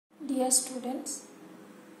Dear students,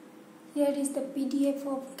 here is the PDF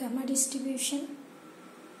of gamma distribution.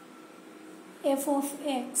 F of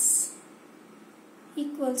x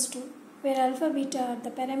equals to, where alpha beta are the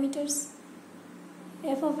parameters,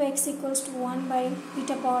 f of x equals to 1 by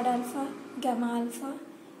beta power alpha gamma alpha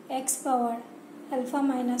x power alpha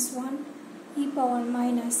minus 1 e power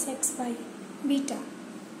minus x by beta,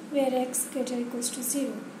 where x greater equals to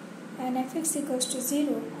 0 and fx equals to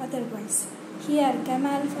 0 otherwise. Here gamma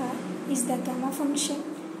alpha is the gamma function.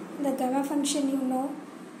 The gamma function you know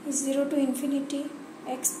is 0 to infinity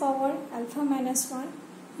x power alpha minus 1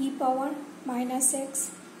 e power minus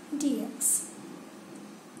x dx.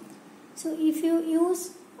 So if you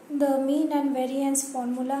use the mean and variance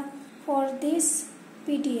formula for this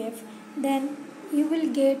PDF, then you will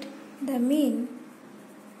get the mean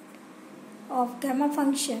of gamma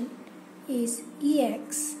function is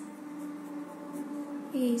Ex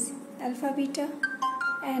is alpha beta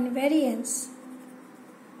and variance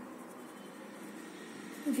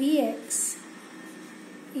Vx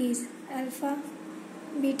is alpha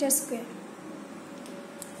beta square.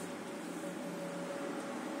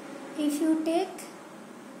 If you take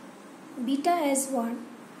beta as 1,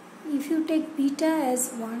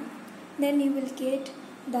 then you will get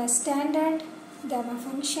the standard gamma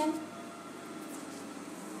function,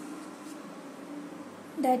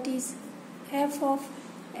 that is f of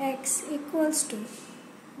x equals to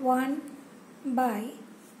 1 by,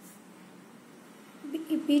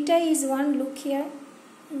 beta is 1, look here,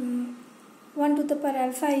 1 to the power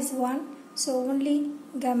alpha is 1, so only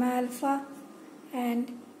gamma alpha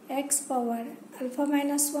and x power alpha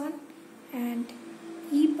minus 1 and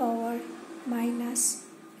e power minus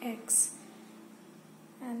x,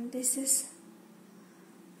 and this is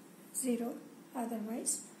 0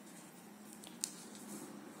 otherwise,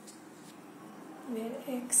 where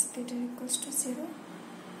x greater equals to 0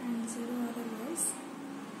 and 0 otherwise.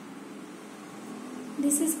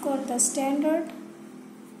 This is called the standard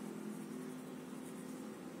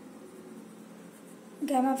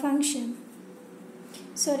gamma function,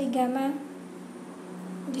 gamma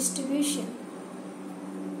distribution,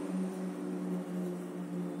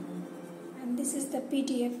 and this is the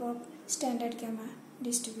PDF of standard gamma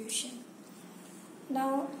distribution.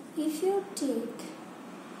 Now if you take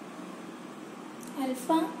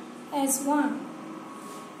alpha as 1,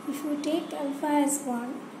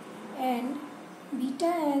 and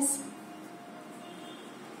beta as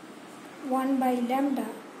 1 by lambda,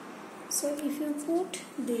 so if you put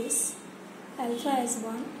this alpha as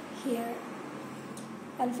 1 here,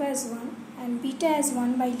 alpha as 1 and beta as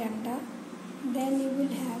 1 by lambda, then you will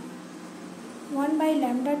have 1 by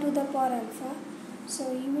lambda to the power alpha,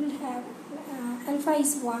 so you will have alpha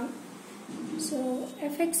is 1, so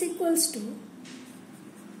fx equals to,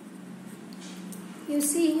 you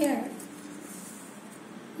see here,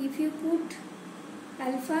 if you put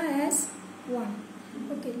alpha as 1,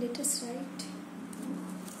 okay, let us write.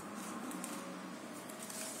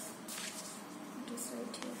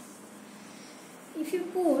 If you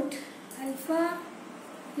put alpha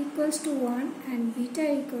equals to 1 and beta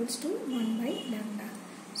equals to 1 by lambda,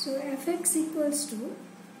 so fx equals to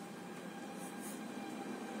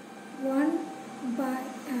 1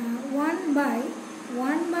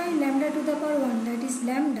 by lambda to the power 1, that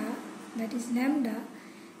is lambda,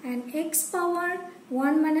 and x power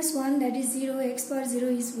 1 minus 1, that is 0, x power 0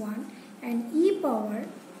 is 1, and e power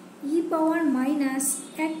minus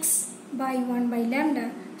x by 1 by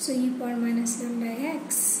lambda, so e power minus lambda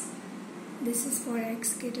x. This is for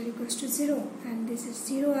x greater equals to 0 and this is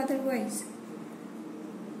 0 otherwise.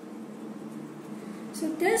 So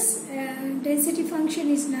this density function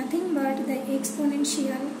is nothing but the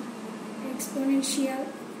exponential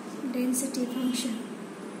density function.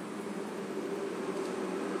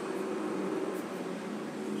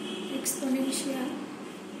 Exponential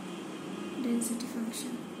density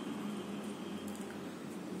function.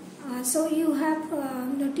 So you have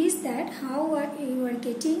noticed that how you are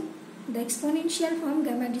getting the exponential from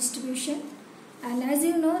gamma distribution, and as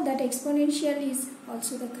you know that exponential is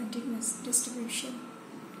also the continuous distribution.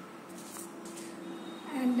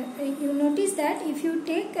 And you notice that if you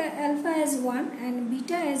take alpha as 1 and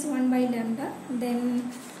beta as 1 by lambda,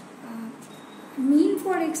 then mean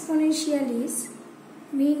for exponential is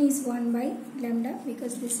 1 by lambda,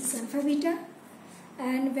 because this is alpha beta,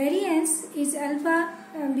 and variance is alpha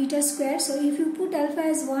beta square. So if you put alpha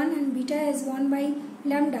as 1 and beta as 1 by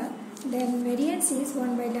lambda, then variance is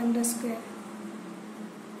 1 by lambda square.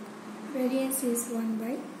 Variance is 1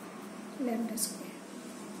 by lambda square.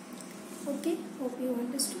 Okay, hope you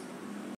understood.